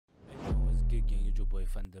boy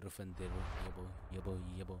Fandero Fandero, yebo, yebo,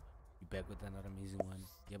 yebo. We back with another amazing one,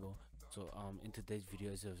 yebo. So in today's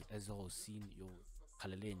video, as all seen, yo,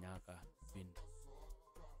 Khalele Nyaka been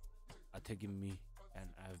attacking me, and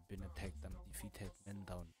I've been attacked. I'm defeated, men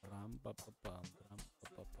down. Ram pa pa pam, ram pa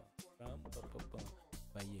pa pam, ram pa pa pam.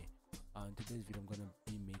 But yeah, in today's video, I'm gonna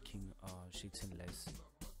be making shakes and less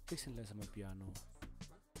Amapiano.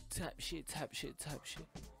 Tap shit.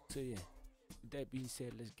 So yeah. With that being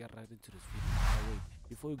said, let's get right into this video. Oh, wait,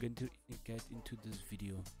 before we get into this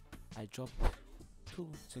video, I dropped 2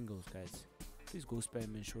 singles, guys. Please go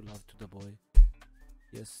spam and show love to the boy.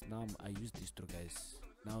 Yes, now I use distro, guys.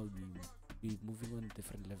 Now we moving on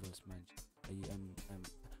different levels, man.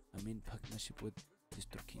 I'm in partnership with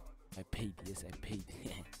DistroKid. I paid, yes, I paid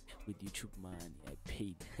with YouTube money. I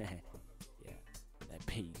paid. Yeah, I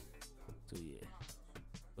paid. So yeah,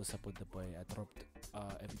 go support the boy. I dropped.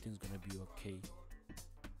 Everything's gonna be okay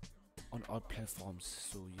on all platforms.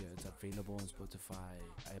 So yeah, it's available on Spotify,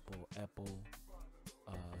 Apple,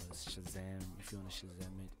 Shazam. If you wanna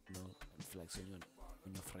Shazam it, you know, and flex on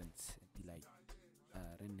your friends and be like,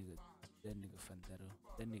 that nigga Fandero,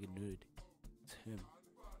 that nigga nerd, it's him.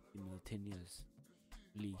 Give me 10 years,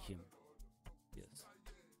 Lee him. Yes.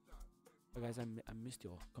 But guys, I missed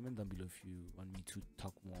y'all. Comment down below if you want me to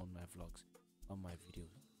talk more on my vlogs, on my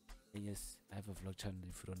videos. And yes, I have a vlog channel.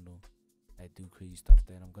 If you don't know, I do crazy stuff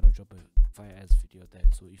there, and I'm gonna drop a fire ass video there.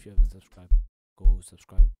 So if you haven't subscribed, go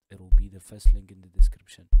subscribe. It will be the first link in the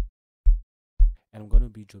description. And I'm gonna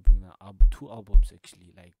be dropping 2 albums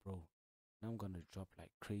actually. Like, bro, now I'm gonna drop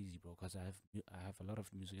like crazy, bro, because I have a lot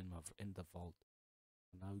of music in the vault.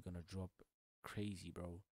 Now we're gonna drop crazy,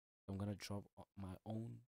 bro. I'm gonna drop my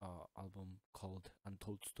own album called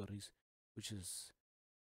Untold Stories, which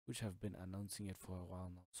have been announcing it for a while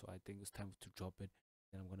now. So I think it's time to drop it.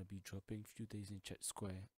 And I'm gonna be dropping few days in Chat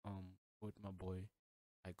Square with my boy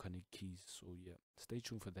Iconic Keys. So yeah, stay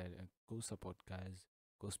tuned for that, and go support, guys.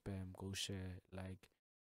 Go spam, go share, like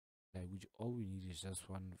all we need is just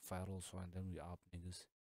one viral song, and then we up, niggas.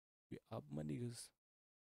 We up, my niggas.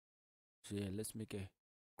 So yeah, let's make a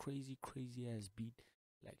crazy ass beat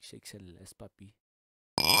like Shakes and Less, puppy.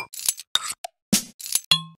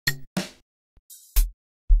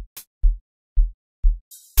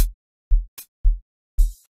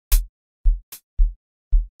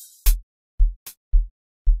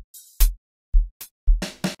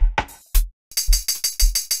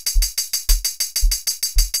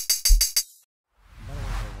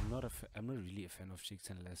 I'm not really a fan of Shakes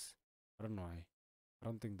and Less. I don't know why. I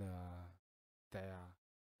don't think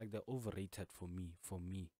they're overrated for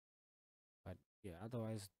me. But yeah,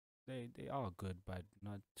 otherwise they are good, but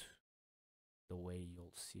not the way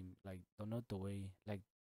you'll seem like. They're not the way, like,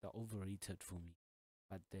 they're overrated for me.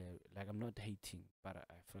 But they're like, I'm not hating, but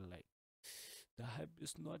I feel like the hype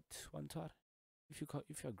is not one tar. If you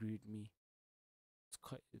agree with me,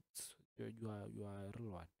 you are a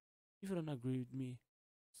real one. If you don't agree with me,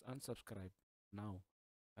 unsubscribe now.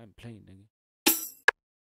 I'm playing, nigga.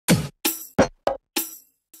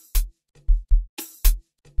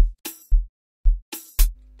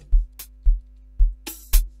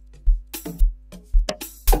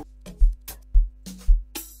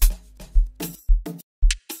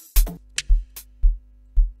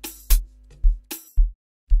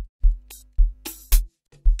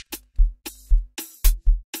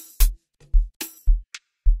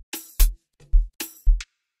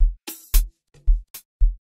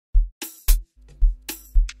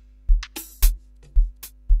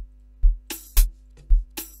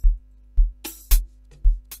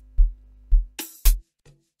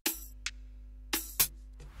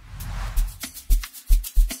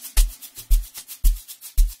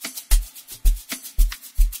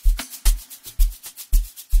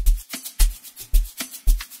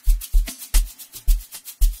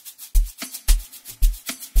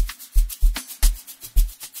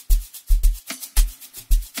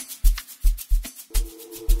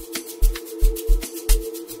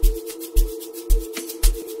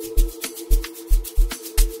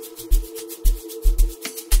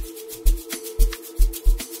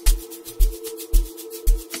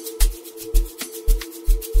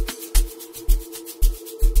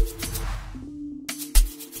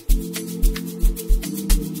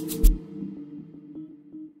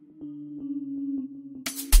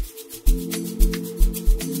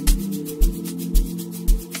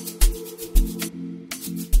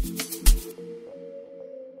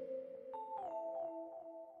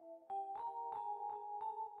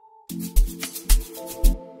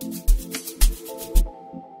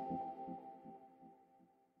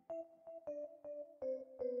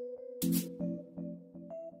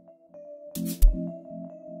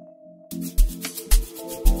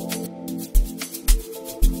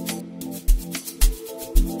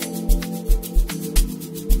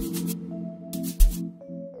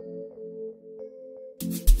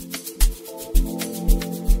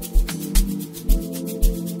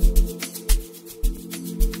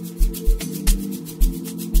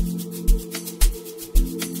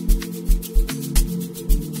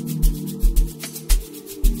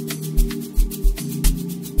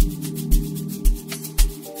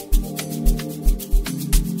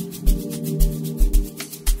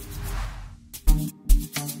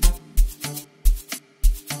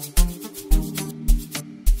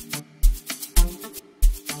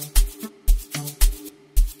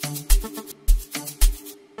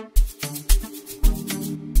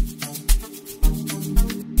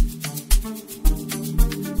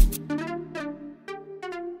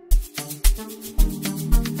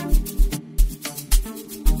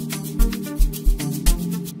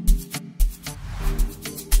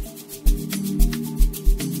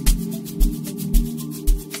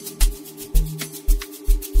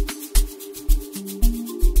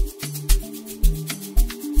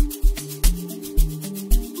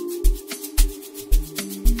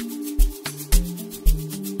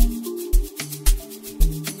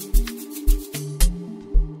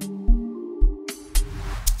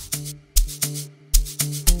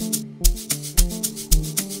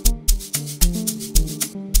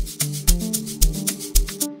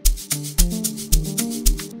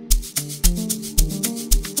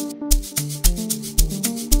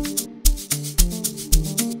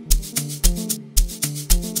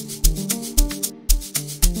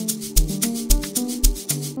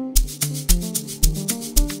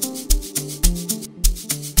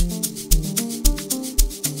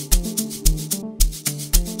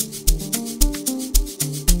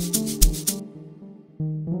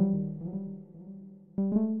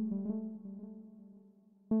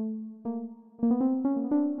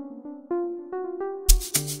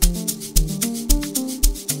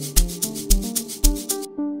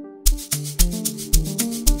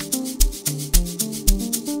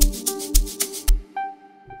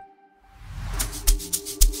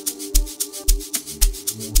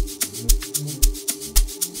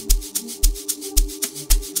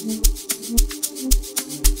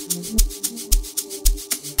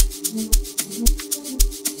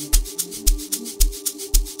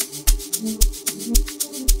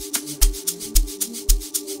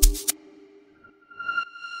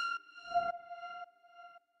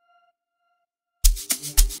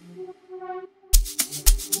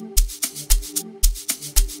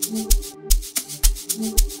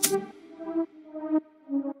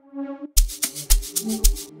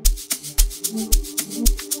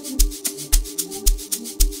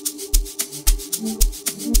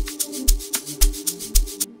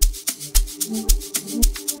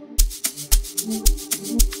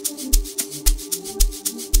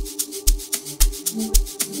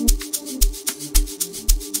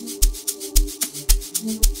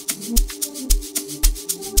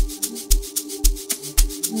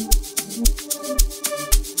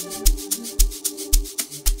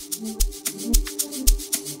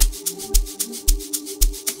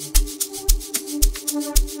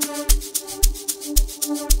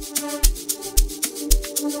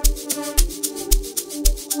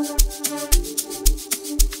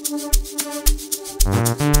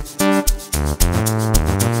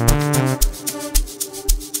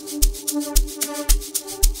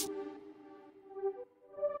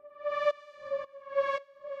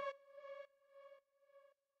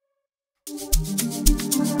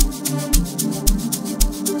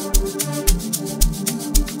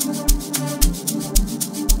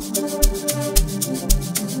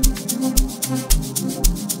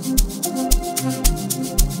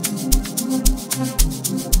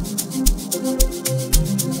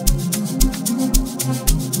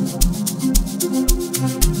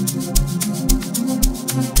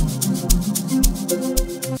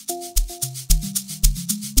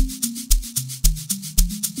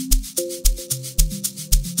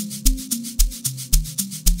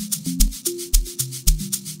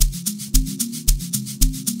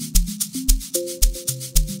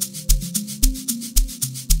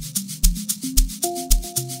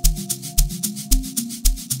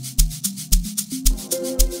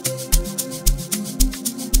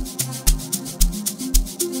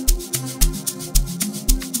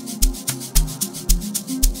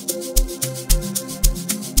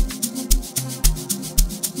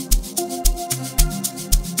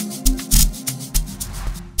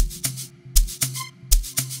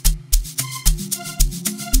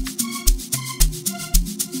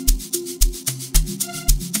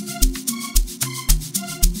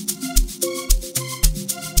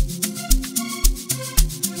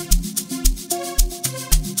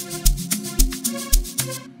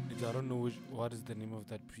 I don't know what is the name of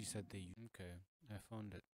that preset they use. Okay, I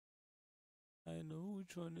found it. I know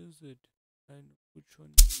which one is it. I know which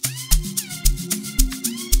one.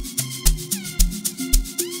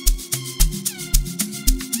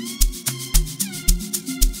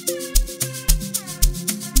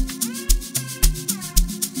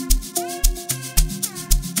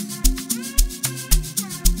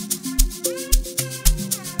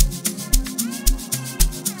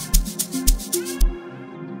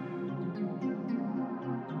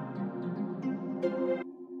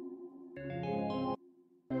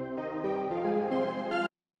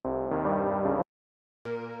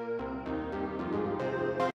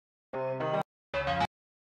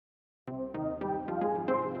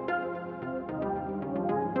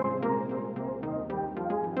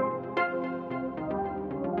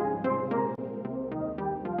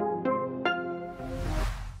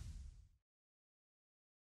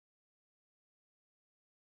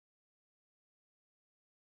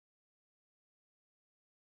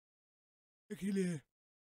 Actually,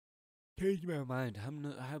 change my mind. I'm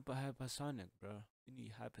not hypersonic, bro. We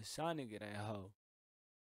need hypersonic in that hoe.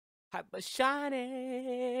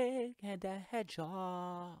 Hypersonic and the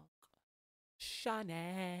hedgehog.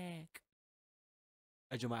 Sonic.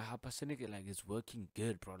 My hypersonic like it's working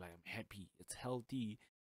good, bro. Like I'm happy. It's healthy.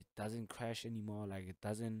 It doesn't crash anymore. Like it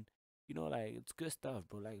doesn't, like it's good stuff,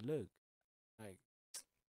 bro. Like look, like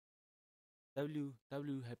W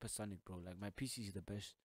hypersonic, bro. Like my PC is the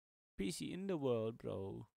best PC in the world,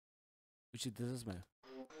 bro. Which this is my.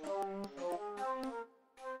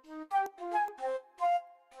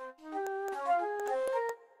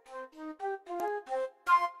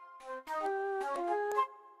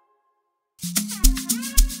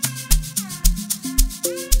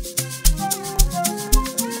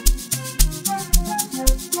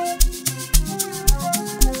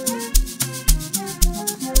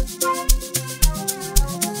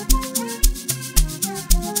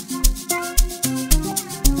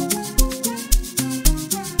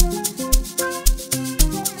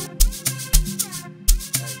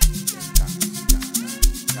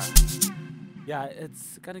 Yeah,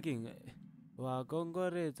 it's kind of getting. Wa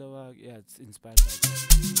gongoretsa wa, yeah, it's inspired by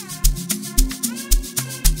that.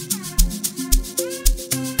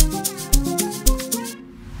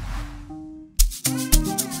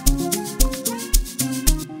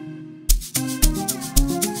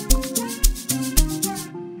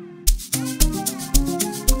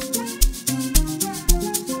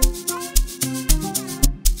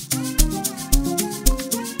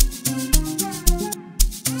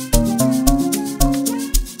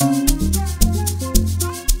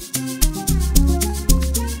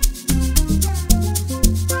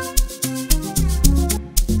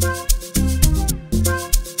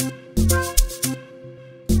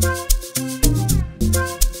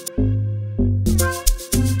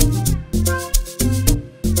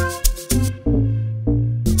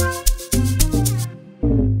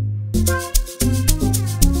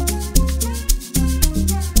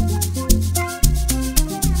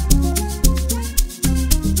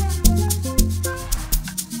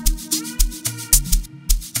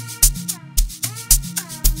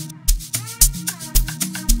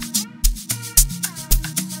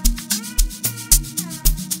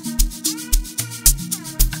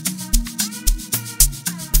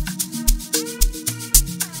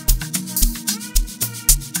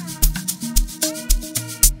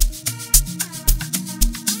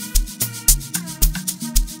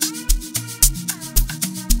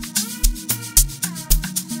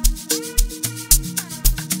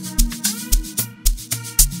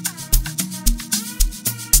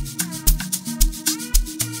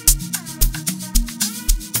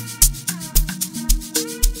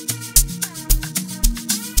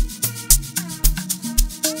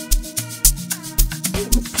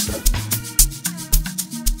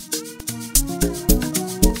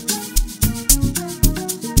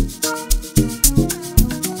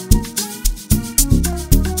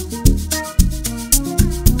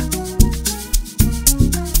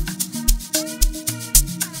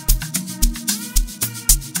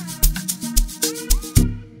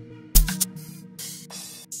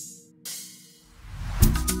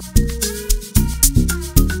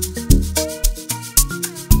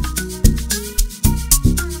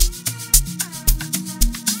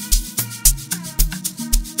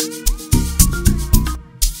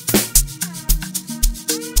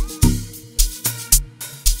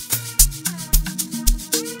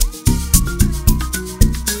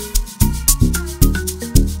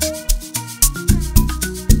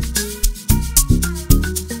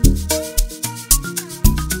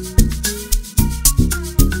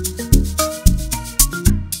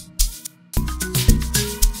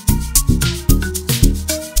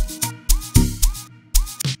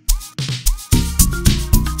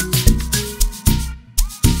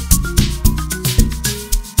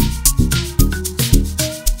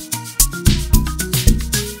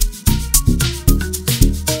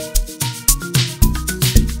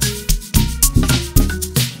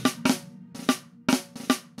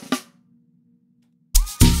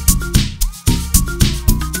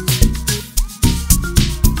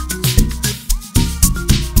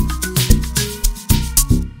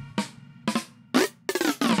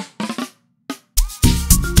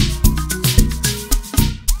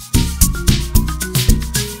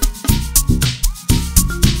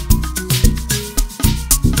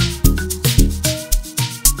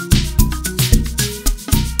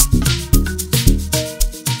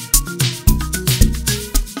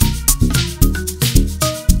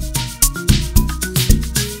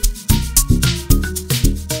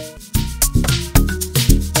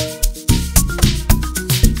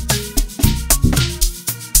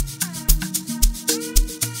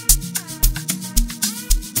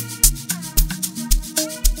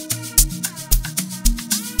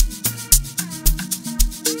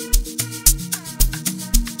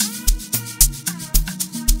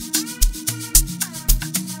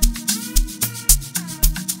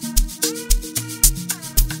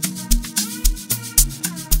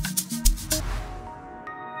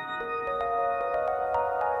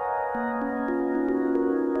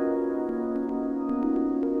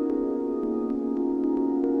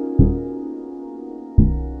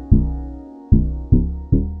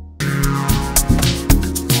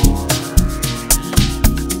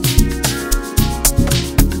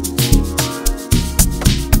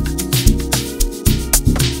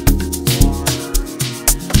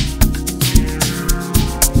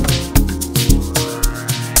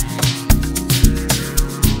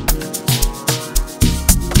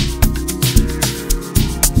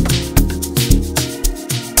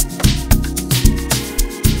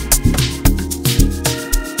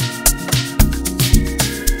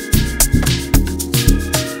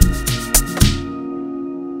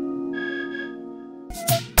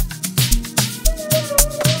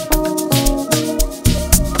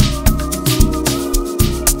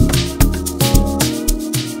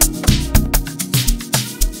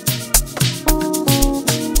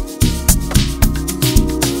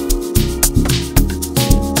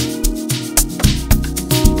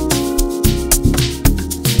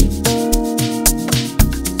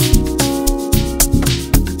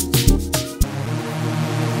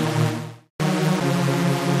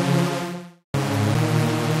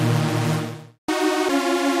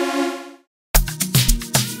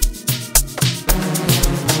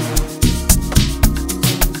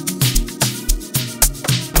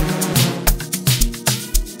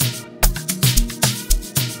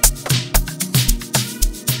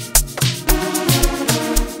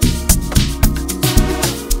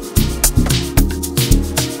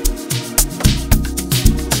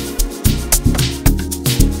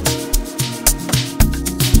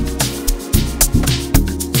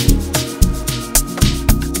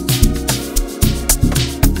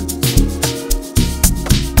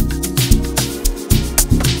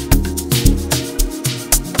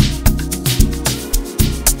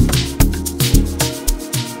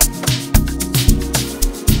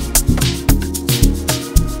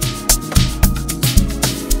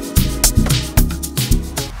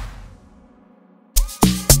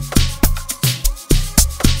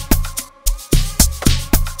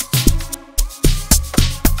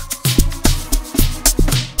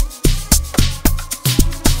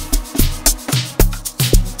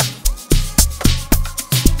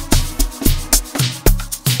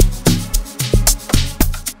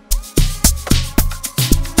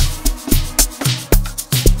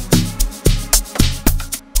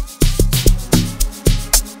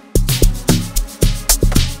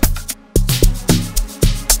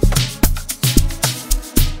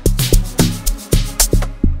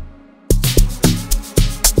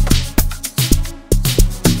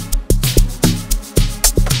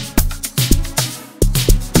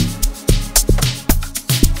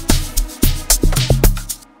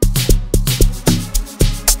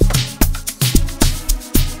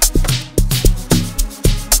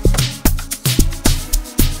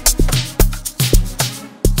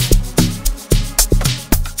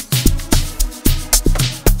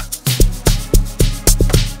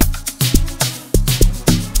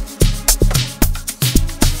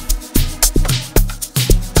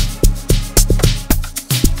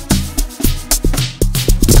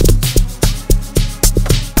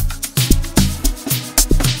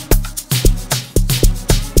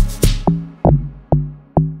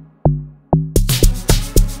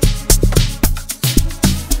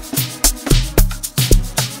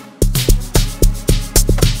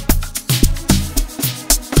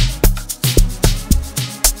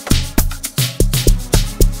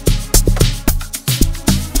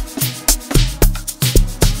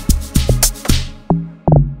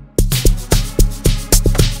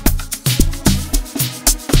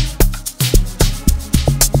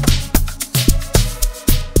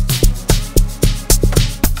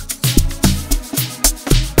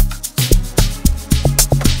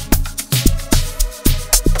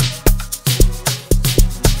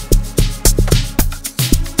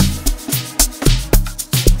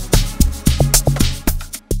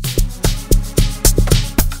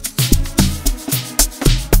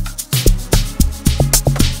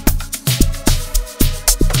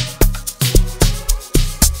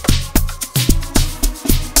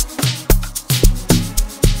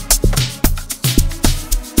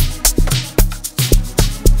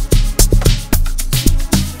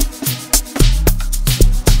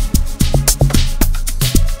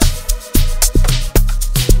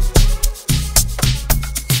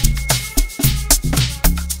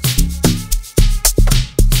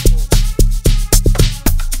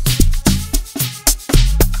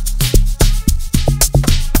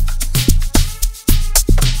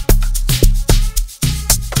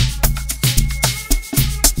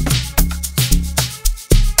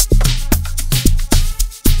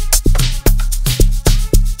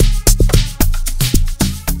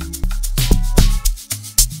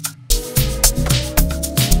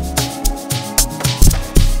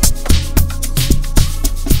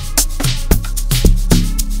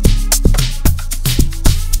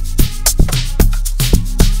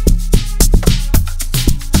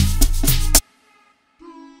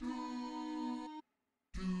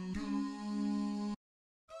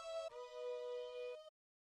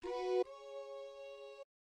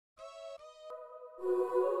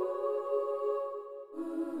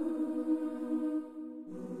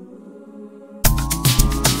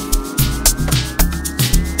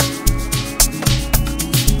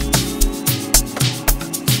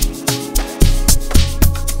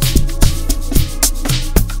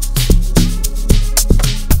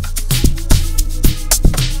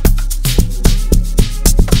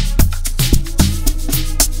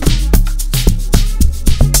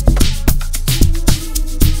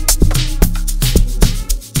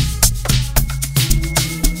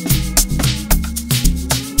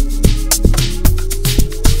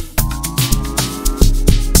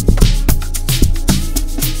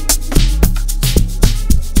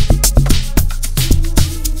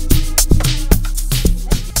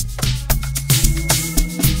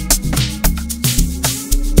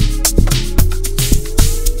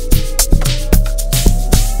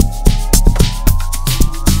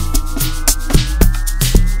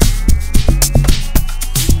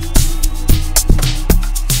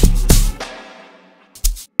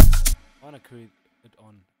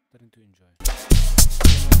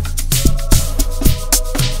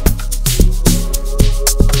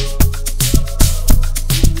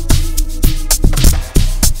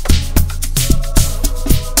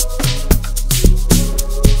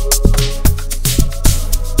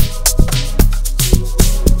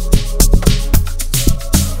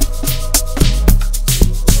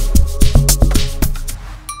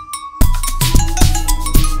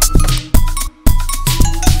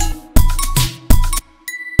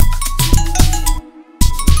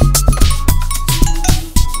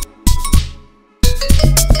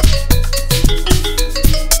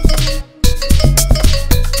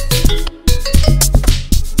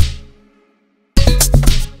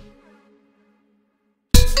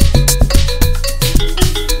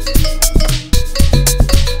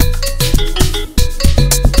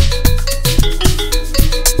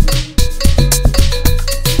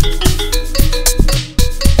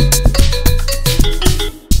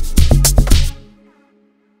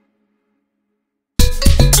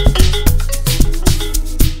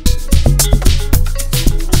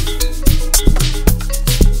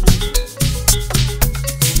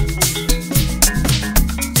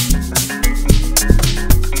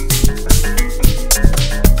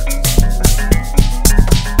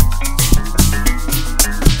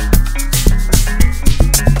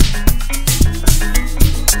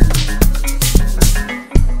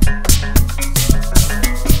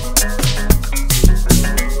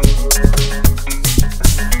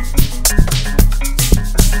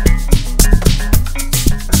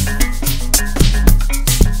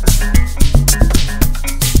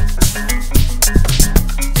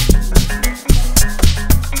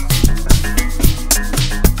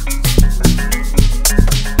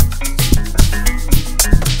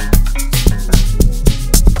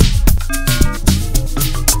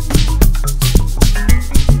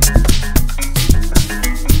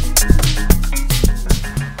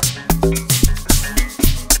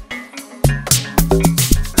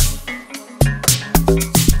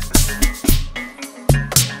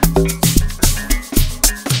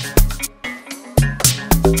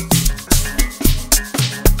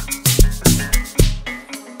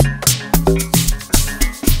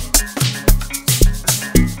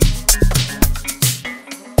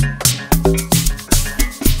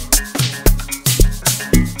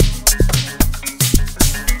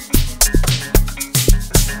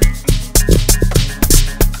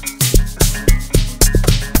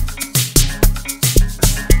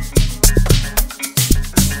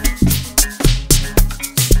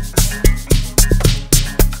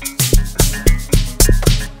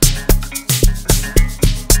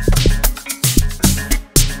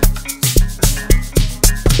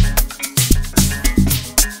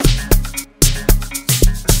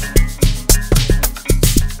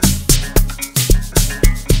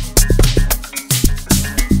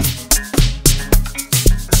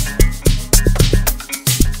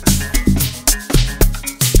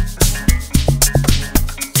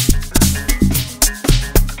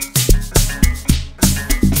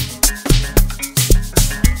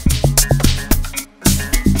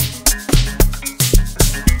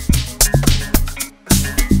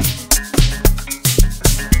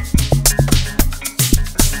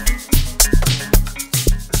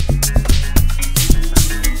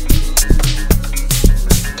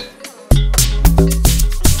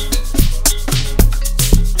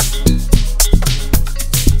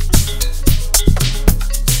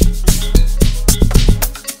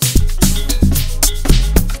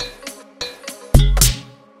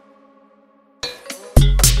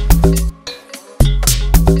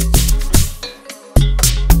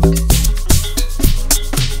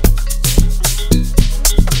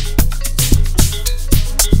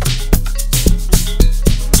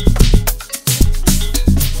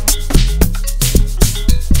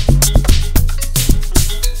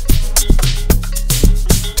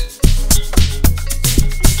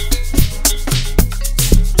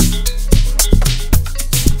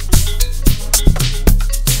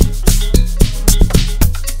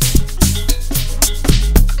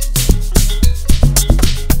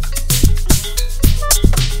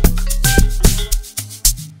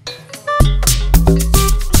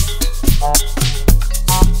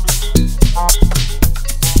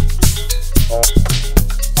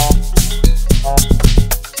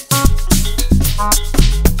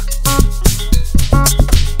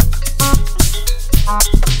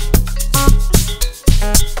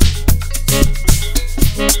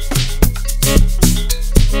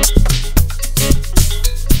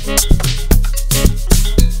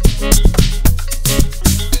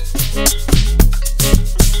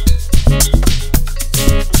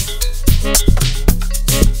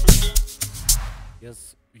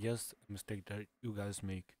 mistake that you guys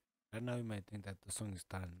make. Right now, you might think that the song is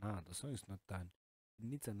done. Nah, the song is not done. It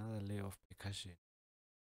needs another layer of percussion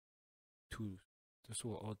to this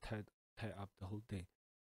will all tie up the whole thing.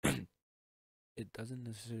 It doesn't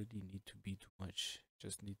necessarily need to be too much.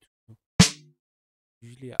 Just need to.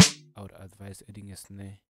 Usually, I would advise adding a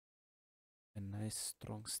snare, a nice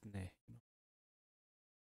strong snare. You know?